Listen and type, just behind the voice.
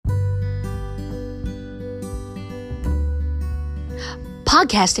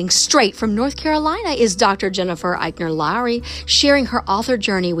Podcasting straight from North Carolina is Dr. Jennifer Eichner Lowry, sharing her author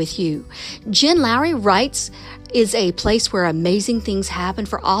journey with you. Jen Lowry Writes is a place where amazing things happen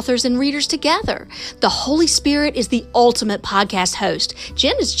for authors and readers together. The Holy Spirit is the ultimate podcast host.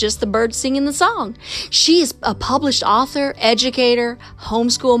 Jen is just the bird singing the song. She is a published author, educator,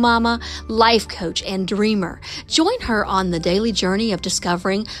 homeschool mama, life coach, and dreamer. Join her on the daily journey of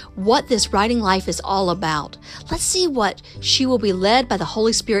discovering what this writing life is all about. Let's see what she will be led by the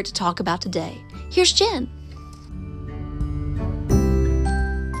Holy Spirit to talk about today. Here's Jen.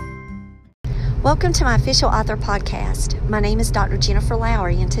 Welcome to my official author podcast. My name is Dr. Jennifer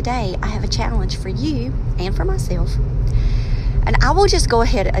Lowry, and today I have a challenge for you and for myself. And I will just go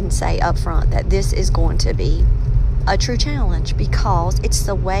ahead and say up front that this is going to be a true challenge because it's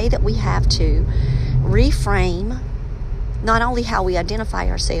the way that we have to reframe not only how we identify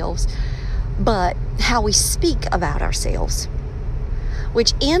ourselves, but how we speak about ourselves.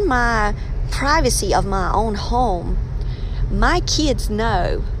 Which in my privacy of my own home, my kids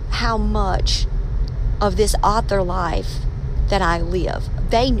know how much of this author life that I live.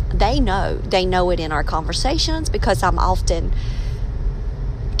 They know it in our conversations because I'm often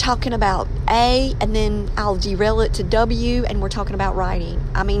talking about A and then I'll derail it to W and we're talking about writing.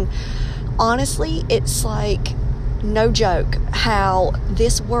 I mean, honestly, it's like no joke how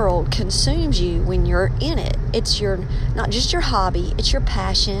this world consumes you when you're in it. It's not just your hobby, it's your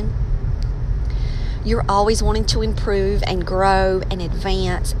passion. You're always wanting to improve and grow and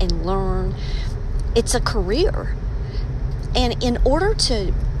advance and learn. It's a career. And in order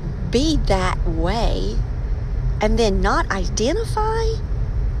to be that way and then not identify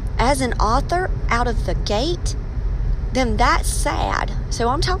as an author out of the gate, then that's sad. So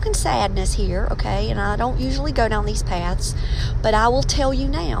I'm talking sadness here, okay? And I don't usually go down these paths, but I will tell you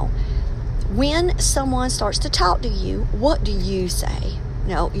now. When someone starts to talk to you, what do you say?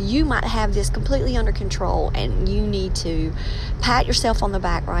 No, you might have this completely under control and you need to pat yourself on the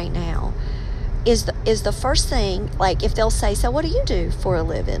back right now. Is the first thing, like if they'll say, so what do you do for a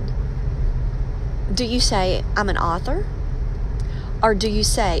living? Do you say, I'm an author? Or do you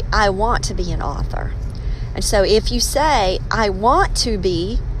say, I want to be an author? And so if you say, I want to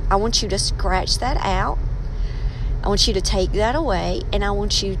be, I want you to scratch that out. I want you to take that away. And I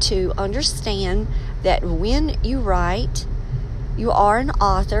want you to understand that when you write, you are an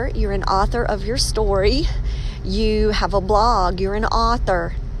author. You're an author of your story. You have a blog. You're an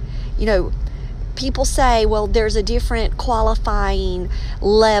author. You know, people say, well, there's a different qualifying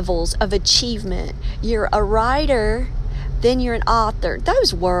levels of achievement. You're a writer, then you're an author.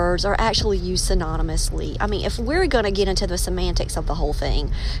 Those words are actually used synonymously. I mean, if we're going to get into the semantics of the whole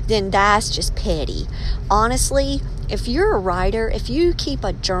thing, then that's just petty. Honestly, if you're a writer, if you keep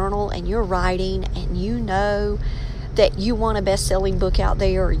a journal and you're writing and you know that you want a best-selling book out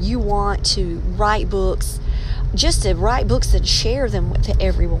there, or you want to write books, just to write books and share them with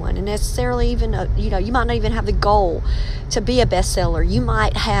everyone, and necessarily even, you might not even have the goal to be a bestseller. You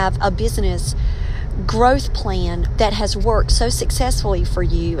might have a business growth plan that has worked so successfully for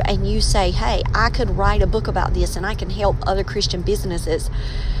you, and you say, hey, I could write a book about this, and I can help other Christian businesses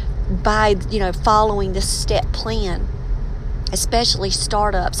by, following this step plan, especially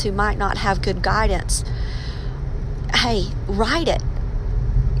startups who might not have good guidance. Hey, write it.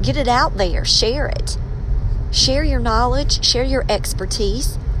 Get it out there. Share it. Share your knowledge. Share your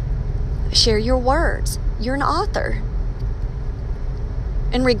expertise. Share your words. You're an author.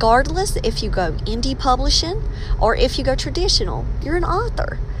 And regardless if you go indie publishing or if you go traditional, you're an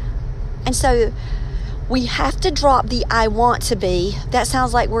author. And so we have to drop the I want to be. That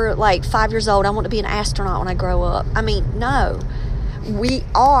sounds like we're like 5 years old. I want to be an astronaut when I grow up. I mean, no. We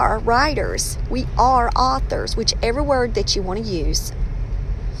are writers. We are authors, whichever word that you want to use.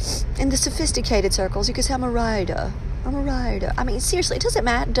 In the sophisticated circles, you can say, I'm a writer. I'm a writer. I mean, seriously, it doesn't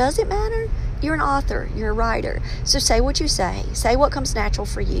matter. Does it matter? You're an author. You're a writer. So say what you say. Say what comes natural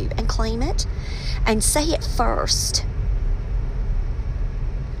for you and claim it and say it first.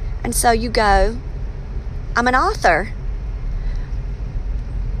 And so you go, I'm an author.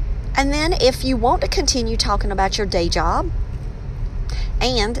 And then if you want to continue talking about your day job,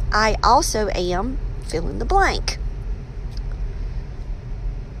 and I also am fill in the blank.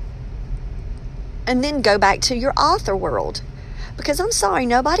 And then go back to your author world. Because I'm sorry,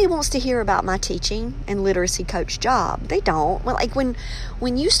 nobody wants to hear about my teaching and literacy coach job. They don't. Well, like when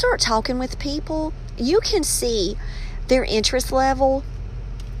you start talking with people, you can see their interest level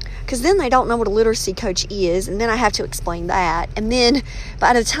because then they don't know what a literacy coach is, and then I have to explain that. And then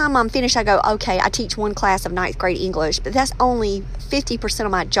by the time I'm finished, I go, okay, I teach one class of 9th grade English, but that's only 50%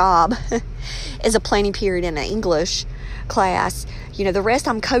 of my job is a planning period in an English class. The rest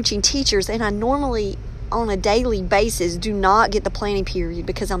I'm coaching teachers, and I normally on a daily basis do not get the planning period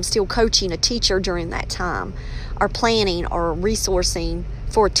because I'm still coaching a teacher during that time, or planning or resourcing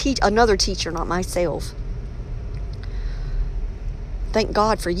for another teacher, not myself. Thank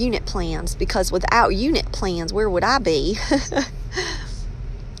God for unit plans, because without unit plans, where would I be?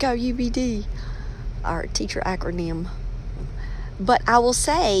 Go UBD, our teacher acronym. But I will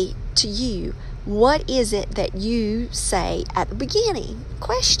say to you, what is it that you say at the beginning?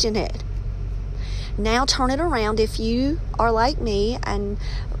 Question it. Now turn it around if you are like me and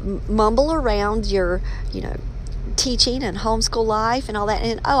mumble around your, teaching and homeschool life and all that.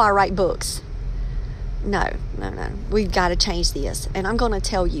 And, I write books. No. We've got to change this. And I'm going to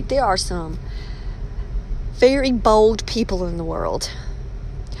tell you, there are some very bold people in the world.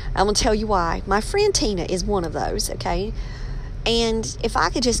 I'm going to tell you why. My friend Tina is one of those, okay? And if I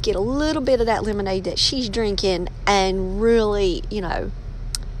could just get a little bit of that lemonade that she's drinking and really,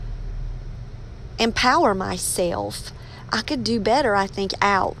 empower myself, I could do better, I think,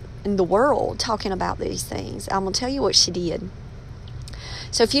 out in the world talking about these things. I'm going to tell you what she did.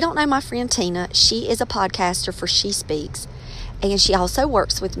 So if you don't know my friend Tina, she is a podcaster for She Speaks, and she also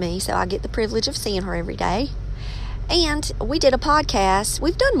works with me, so I get the privilege of seeing her every day. And we did a podcast.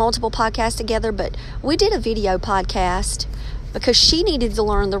 We've done multiple podcasts together, but we did a video podcast because she needed to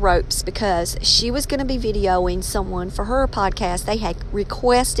learn the ropes, because she was going to be videoing someone for her podcast. They had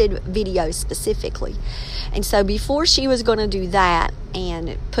requested videos specifically. And so before she was going to do that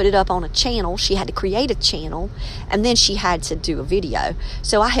and put it up on a channel, she had to create a channel, and then she had to do a video.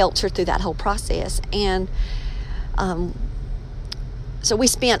 So I helped her through that whole process. And so we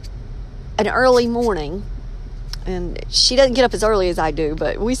spent an early morning, and she doesn't get up as early as I do,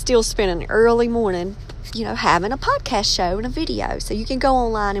 but we still spent an early morning having a podcast show and a video. So you can go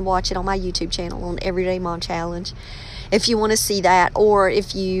online and watch it on my YouTube channel on Everyday Mom Challenge if you want to see that, or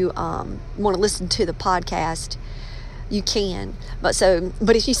if you want to listen to the podcast, you can. But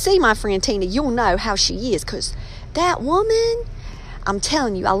if you see my friend Tina, you'll know how she is, because that woman, I'm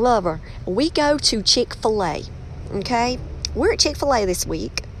telling you, I love her. We go to Chick-fil-A, okay? We're at Chick-fil-A this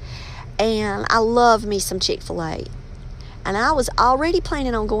week, and I love me some Chick-fil-A. And I was already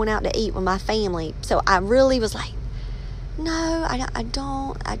planning on going out to eat with my family. So I really was like, no,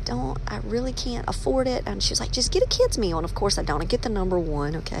 I really can't afford it. And she was like, just get a kid's meal. And of course I don't. I get the number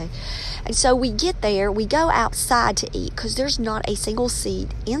one, okay? And so we get there. We go outside to eat because there's not a single seat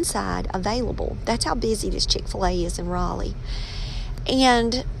inside available. That's how busy this Chick-fil-A is in Raleigh.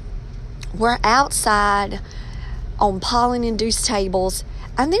 And we're outside on pollen-induced tables.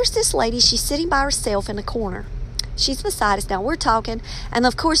 And there's this lady. She's sitting by herself in a corner. She's beside us. Now we're talking, and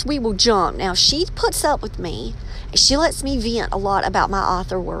of course we will jump. Now she puts up with me. She lets me vent a lot about my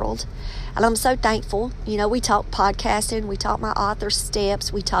author world, and I'm so thankful. We talk podcasting, we talk my author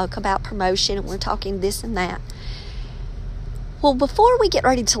steps, we talk about promotion, and we're talking this and that. Well, before we get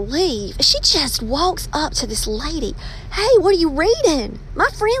ready to leave, she just walks up to this lady. Hey, what are you reading? My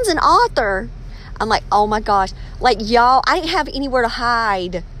friend's an author. I'm like, oh my gosh. Like, y'all, I didn't have anywhere to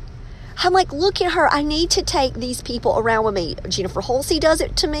hide. I'm like, look at her. I need to take these people around with me. Jennifer Halsey does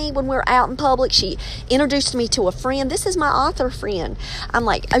it to me when we're out in public. She introduced me to a friend. This is my author friend. I'm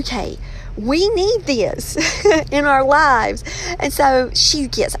like, okay, we need this in our lives. And so she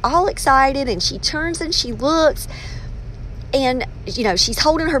gets all excited, and she turns and she looks, and, she's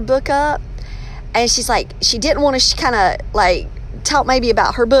holding her book up, and she's like, she didn't want to kind of like talk maybe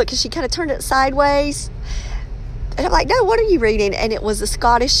about her book because she kind of turned it sideways. And I'm like, no, what are you reading? And it was a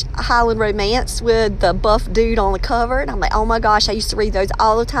Scottish Highland romance with the buff dude on the cover. And I'm like, oh my gosh, I used to read those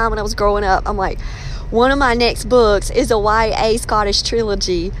all the time when I was growing up. I'm like, one of my next books is a YA Scottish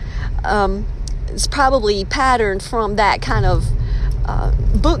trilogy. It's probably patterned from that kind of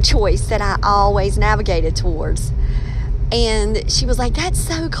book choice that I always navigated towards. And she was like, that's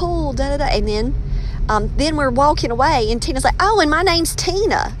so cool, da da da. And then we're walking away, and Tina's like, oh, and my name's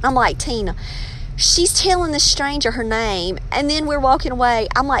Tina. I'm like, Tina. She's telling this stranger her name, and then we're walking away.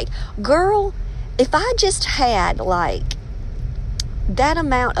 I'm like, girl, if I just had like that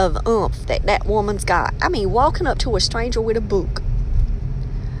amount of oomph that woman's got, I mean, walking up to a stranger with a book,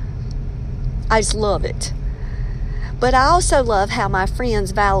 I just love it. But I also love how my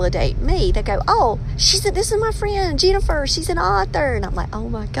friends validate me. They go, oh, this is my friend Jennifer, she's an author. And I'm like, oh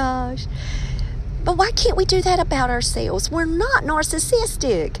my gosh. But why can't we do that about ourselves? We're not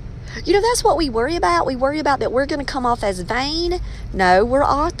narcissistic. That's what we worry about. We worry about that we're going to come off as vain. No, we're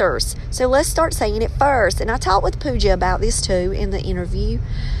authors. So let's start saying it first. And I talked with Pooja about this too in the interview.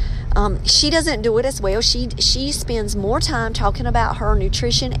 She doesn't do it as well. She spends more time talking about her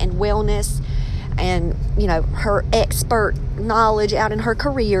nutrition and wellness and, her expert knowledge out in her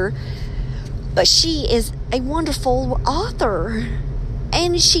career. But she is a wonderful author.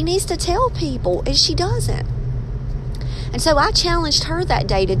 And she needs to tell people, and she doesn't. And so I challenged her that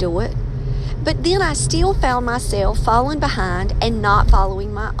day to do it. But then I still found myself falling behind and not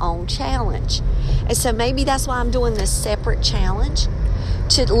following my own challenge. And so maybe that's why I'm doing this separate challenge,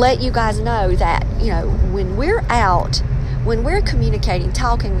 to let you guys know that, when we're out, when we're communicating,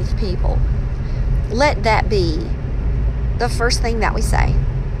 talking with people, let that be the first thing that we say.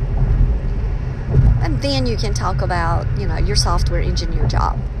 And then you can talk about, your software engineer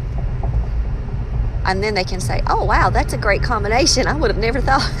job. And then they can say, oh, wow, that's a great combination. I would have never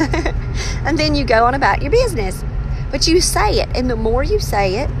thought. And then you go on about your business. But you say it. And the more you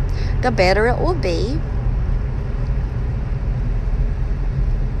say it, the better it will be.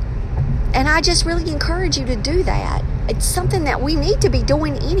 And I just really encourage you to do that. It's something that we need to be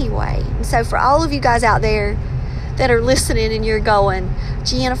doing anyway. And so for all of you guys out there that are listening and you're going,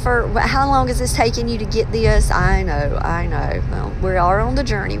 Jennifer, how long is this taking you to get this? I know. Well, we are on the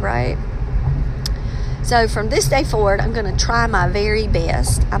journey, right? So from this day forward, I'm going to try my very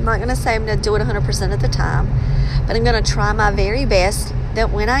best. I'm not going to say I'm going to do it 100% of the time, but I'm going to try my very best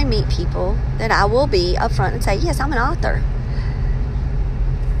that when I meet people, that I will be upfront and say, yes, I'm an author.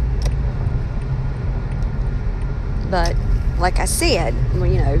 But like I said,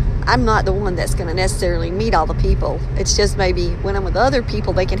 I'm not the one that's going to necessarily meet all the people. It's just maybe when I'm with other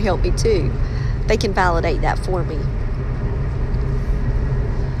people, they can help me too. They can validate that for me.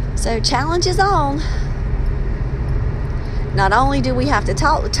 So challenge is on. Not only do we have to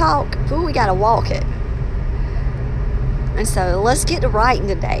talk the talk, but we got to walk it. And so let's get to writing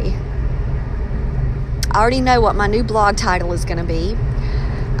today. I already know what my new blog title is going to be.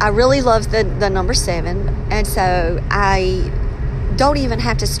 I really love the number 7. And so I don't even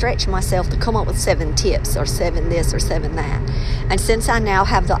have to stretch myself to come up with 7 tips or 7 this or 7 that. And since I now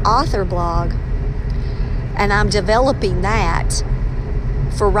have the author blog and I'm developing that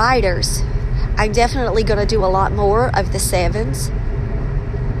for writers, I'm definitely going to do a lot more of the 7s.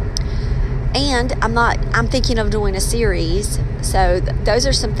 And I'm thinking of doing a series. So those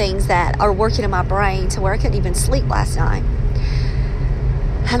are some things that are working in my brain to where I couldn't even sleep last night.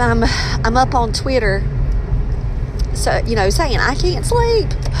 And I'm up on Twitter, so saying I can't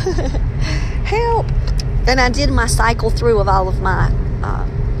sleep, help. And I did my cycle through of all of my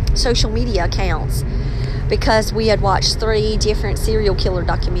social media accounts, because we had watched 3 different serial killer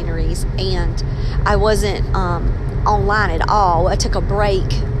documentaries, and I wasn't online at all. I took a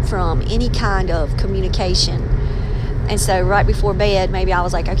break from any kind of communication, and so right before bed, maybe I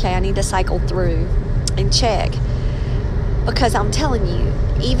was like, okay, I need to cycle through and check, because I'm telling you,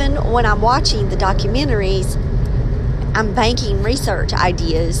 even when I'm watching the documentaries, I'm banking research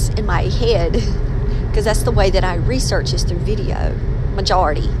ideas in my head, because that's the way that I research, is through video.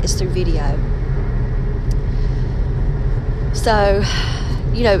 Majority is through video. So,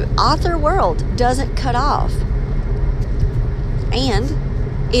 author world doesn't cut off. And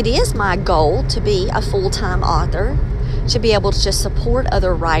it is my goal to be a full-time author, to be able to just support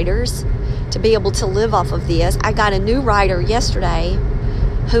other writers, to be able to live off of this. I got a new writer yesterday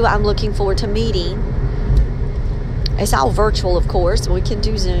who I'm looking forward to meeting. It's all virtual, of course. We can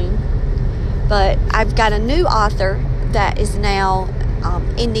do Zoom. But I've got a new author that is now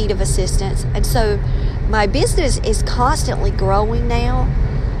in need of assistance. And so my business is constantly growing now,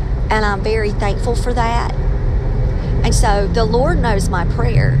 and I'm very thankful for that. And so the Lord knows my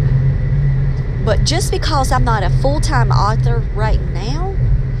prayer. But just because I'm not a full-time author right now,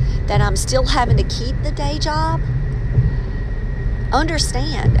 that I'm still having to keep the day job,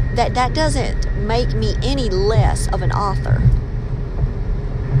 understand that that doesn't make me any less of an author.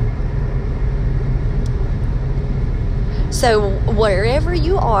 So wherever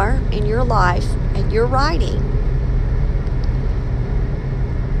you are in your life and you're writing,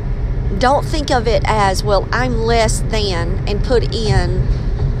 don't think of it as, well, I'm less than, and put in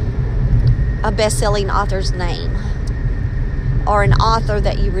a best-selling author's name or an author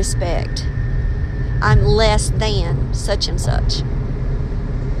that you respect. I'm less than such and such.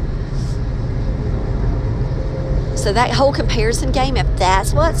 So that whole comparison game, if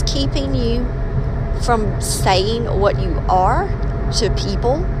that's what's keeping you from saying what you are to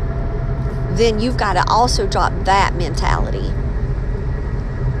people, then you've got to also drop that mentality.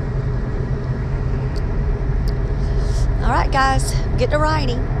 All right, guys, get to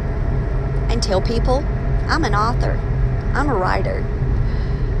writing. and tell people I'm an author, I'm a writer.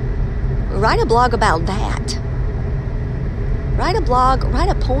 Write a blog about that. Write a blog, write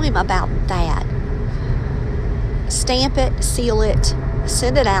a poem about that. Stamp it, seal it,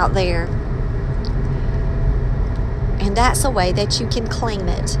 send it out there. And that's a way that you can claim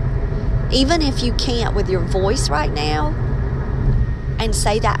it. Even if you can't with your voice right now and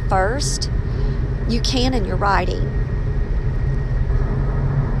say that first, you can in your writing.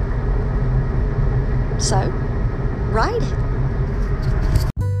 So, write it.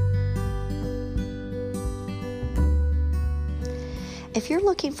 If you're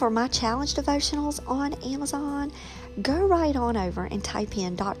looking for my challenge devotionals on Amazon, go right on over and type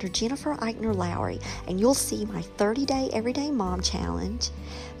in Dr. Jennifer Eichner Lowry, and you'll see my 30-day Everyday Mom Challenge,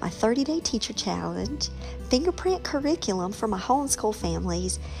 my 30-day Teacher Challenge, fingerprint curriculum for my homeschool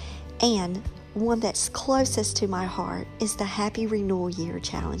families, and one that's closest to my heart is the Happy Renewal Year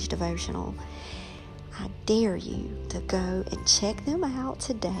Challenge devotional. I dare you to go and check them out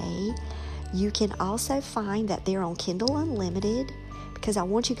today. You can also find that they're on Kindle Unlimited, because I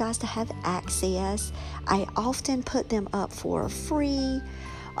want you guys to have access. I often put them up for free,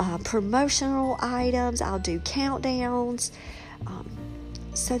 promotional items. I'll do countdowns.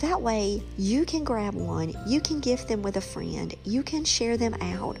 So that way you can grab one, you can gift them with a friend, you can share them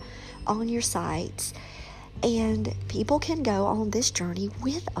out on your sites, and people can go on this journey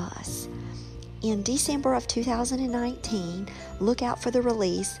with us. In December of 2019, look out for the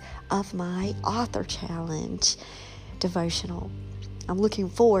release of my Author Challenge devotional. I'm looking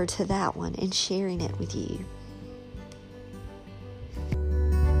forward to that one and sharing it with you.